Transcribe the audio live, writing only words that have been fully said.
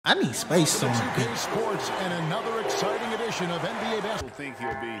I need space on the Sports and another exciting edition of NBA basketball. Think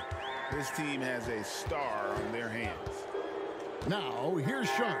he'll be. This team has a star on their hands. Now here's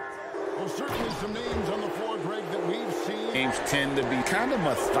Sean. Well, certainly some names on the floor, Greg, that we've seen. Games tend to be kind of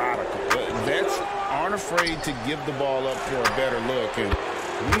methodical. Vets aren't afraid to give the ball up for a better look, and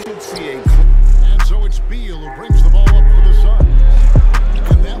we should see a. And so it's Beal who brings the ball up for the Suns,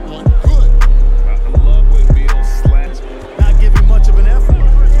 and that one good. I love when Beal slats, not giving much of an effort.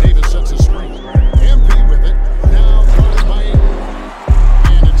 Davis sets a screen. MP with it. Now guarded by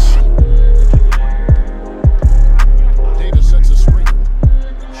and it's Davis sets a screen.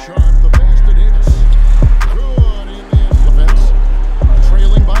 Sharp the pass to Davis. Good in the defense.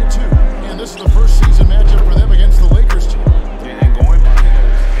 Trailing by 2. And this is the first season matchup for them against the Lakers team. And going by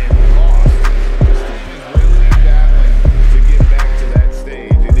and lost. This team is really battling to get back to that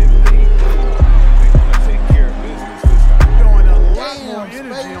stage. And if they want to take care of business this time. Showing a lot more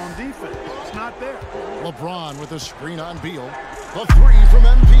energy on defense. It's not there. LeBron with a screen on Beal. The 3 from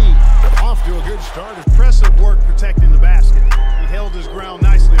MP. Off to a good start. Impressive work protecting the basket. He held his ground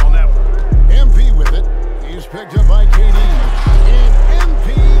nicely on that one. MP with it. He's picked up by KD. And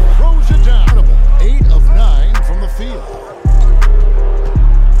MP throws it down. 8 of 9 from the field.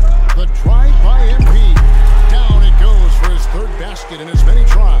 The drive by MP. Down it goes for his 3rd basket in as many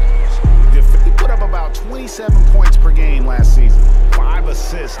tries. He put up about 27 points per game last season. 5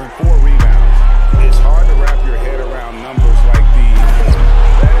 assists and 4 rebounds. It's hard to wrap your head around numbers like these.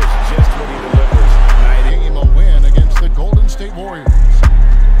 That is just what he delivers. Game a win against the Golden State Warriors.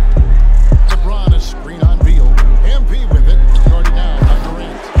 LeBron a screen on Beal. MP with it. Guarded down by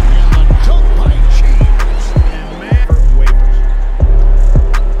Durant. And the dunk by James. And man, waivers.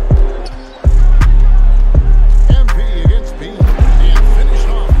 MP against Beal. And finished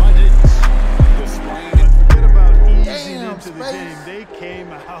off by Davis. forget about easing into the game. They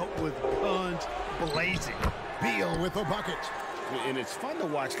came out with guns blazing. Beal with a bucket. And it's fun to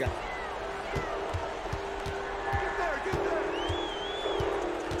watch guys.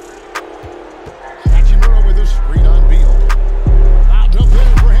 Hachimura with a screen on Beal. Out up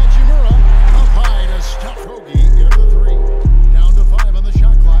there for Hachimura. Up high to stop Hoagie. Get up to 3. Down to 5 on the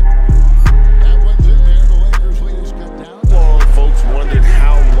shot clock. That one's in there. The Lakers lead is cut down. Long folks wondered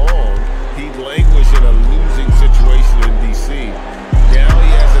how long he'd languish in a losing situation in D.C. Now he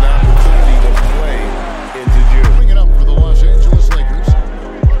has an opportunity to play into June. Bring it up for the Los Angeles Lakers.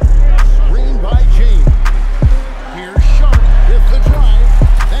 Screen by James. Here's Sharp with the drive.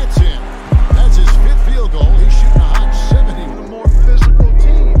 That's in. That's his 5th field goal. He's shooting a hot 70. A more physical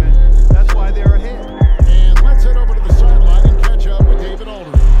team, and that's why they're ahead. And let's head over to the sideline and catch up with David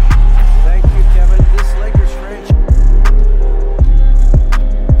Aldridge. Thank you, Kevin. This Lakers franchise.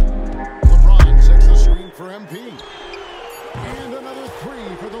 LeBron sets the screen for MP. And another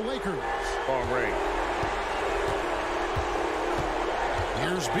 3 for the Lakers. All right.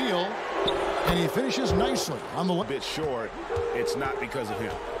 Here's Beal. And he finishes nicely on the A bit short. It's not because of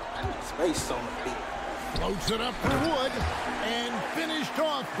him. I need space on the feet. floats it up for Wood. And finished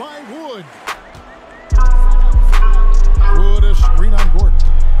off by Wood. Wood a screen on Gordon.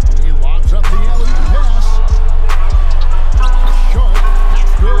 He lobs up the alley pass. Sharp.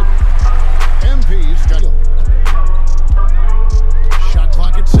 That's good. MP's got it. Shot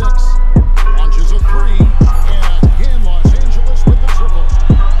clock at 6. Launches a 3. And again, Los Angeles with the triple.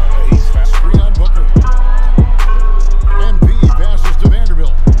 He's fast. Screen on Booker. MP passes to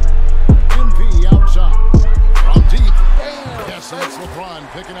Vanderbilt. MP outside. From deep. Yes, that's LeBron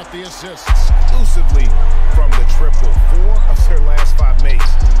picking up the assist. Exclusively from the triple. 4 of their last 5 makes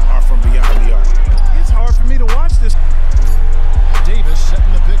are from beyond the arc. It's hard for me to watch this. Davis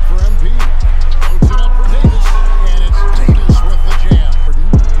setting the pick for MP. Loads it up for Davis. And it's Davis with the jam.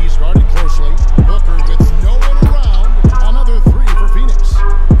 He's guarded closely. Booker with no one around. Another 3 for Phoenix.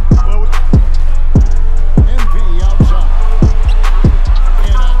 Well, MP outside.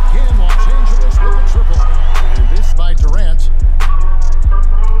 And again, Los Angeles with the triple. And this by Durant.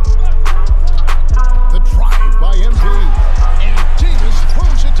 The drive by MP. And Davis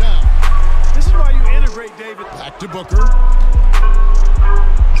throws it down. this is why you integrate David. Back to Booker.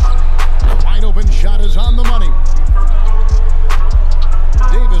 Wide open shot is on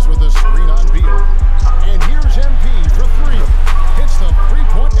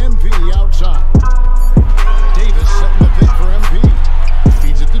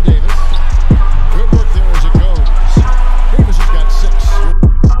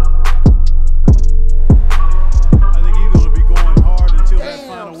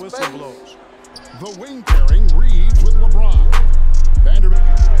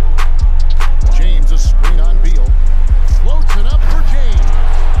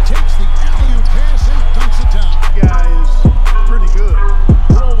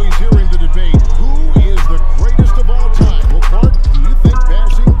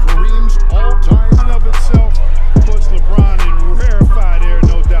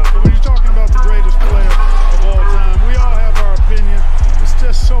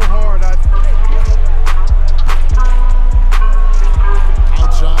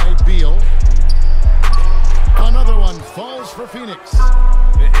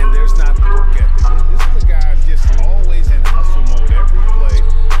And there's not the work ethic. This is a guy just always in hustle mode every play,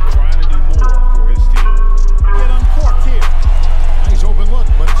 trying to do more for his team. Get uncorked here. Nice open look,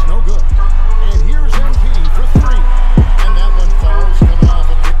 but it's no good. And here's MP for three. And that one falls, coming off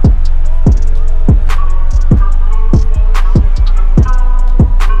a pick.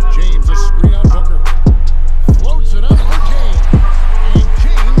 James, a screen on Booker. Floats it up for James. And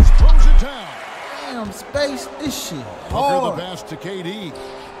James throws it down. Damn, Space, this shit Booker the hard. pass to KD.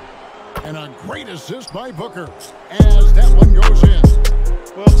 And a great assist by Booker as that one goes in.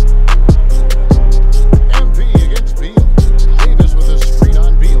 Well, MP against Beal. Davis with a screen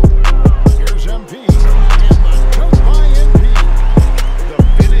on Beal. Here's MP. And the dunk by MP. The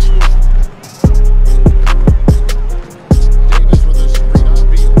finish was Davis with a screen on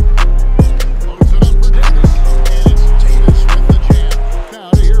Beal. Loads it up for Davis. And it's Davis with the jam. Now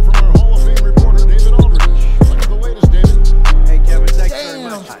to hear from our Hall of Fame reporter, David Aldridge. What is the latest, David? Hey, Kevin, thanks very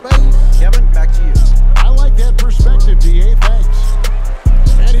Damn, much. Space. Kevin, back to you. I like that perspective, DA. Thanks.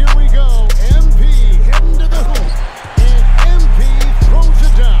 And here we go. MP heading to the hoop. And MP throws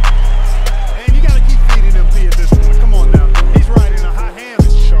it down. and you got to keep feeding MP at this point. Come on now. He's riding a hot hand.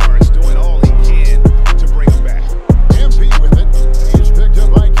 Charles doing all he can to bring him back. MP with it. He's picked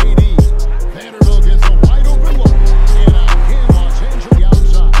up by KD. Vanderbilt gets a wide open look. And again, Los Angeles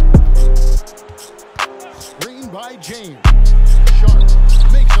outside. Screen by James. Sharp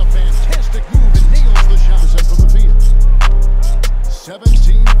makes a fantastic move and nails the shot from the field.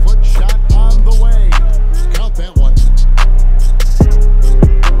 17-foot shot on the way. Count that one.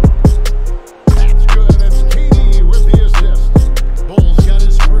 That's good. That's KD with the assist. Bulls got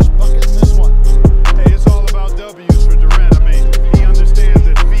his first bucket in this one. Hey, it's all about W's for Durant. I mean, he understands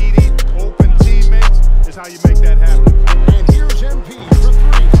that feeding open teammates is how you make that happen. And here's MP for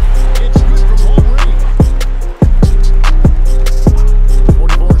three. It's good from long range.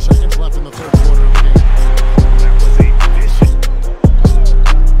 44 seconds left in the third quarter of the game. That was a vicious.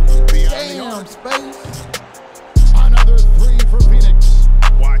 Beyond the Damn, arc. Space. Another three for Phoenix.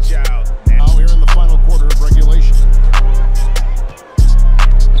 Watch out. Now here in the final quarter of regulation.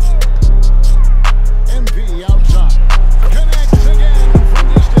 MP outside. Connects again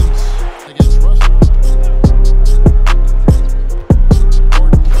from distance against Russell.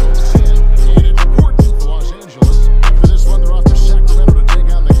 Gordon goes in, and it's Gordon for Los Angeles. For this one, they're off to Sacramento to take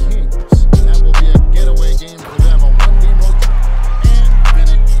on the Kings. That will be a getaway game for them, a one-game road trip. And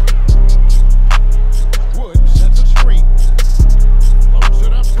Bennett. Wood sets a screen. Loads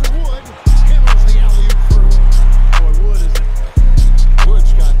it up to Wood. Hammers the alley-oop through. Boy, Wood is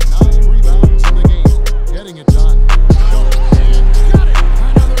Wood's got 9 rebounds in the game. Getting it done. And got it.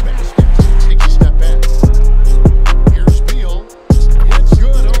 Another basket. Takes a step back. Here's Beal. It's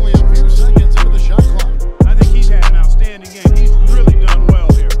good. Only a few seconds into the shot clock. I think he's had an outstanding game. He's really done well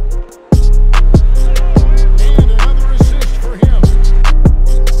here. And another assist for him.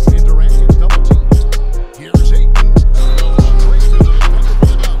 And Durant gets double teamed. Here's Ayton. Goes straight to the defender for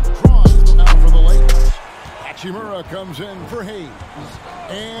the dunk. Draws the foul for the Lakers. Hachimura comes in for Hayes.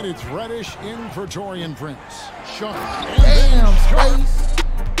 And it's Reddish in for Torian Prince. Sharp. And then Damn, Sharp. Space.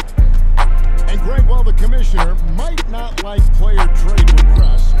 And Greg, while the commissioner might not like player trade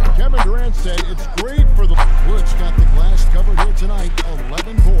requests, Kevin Durant said it's great for the Woods got the glass covered here tonight,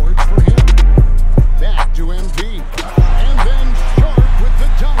 11 boards.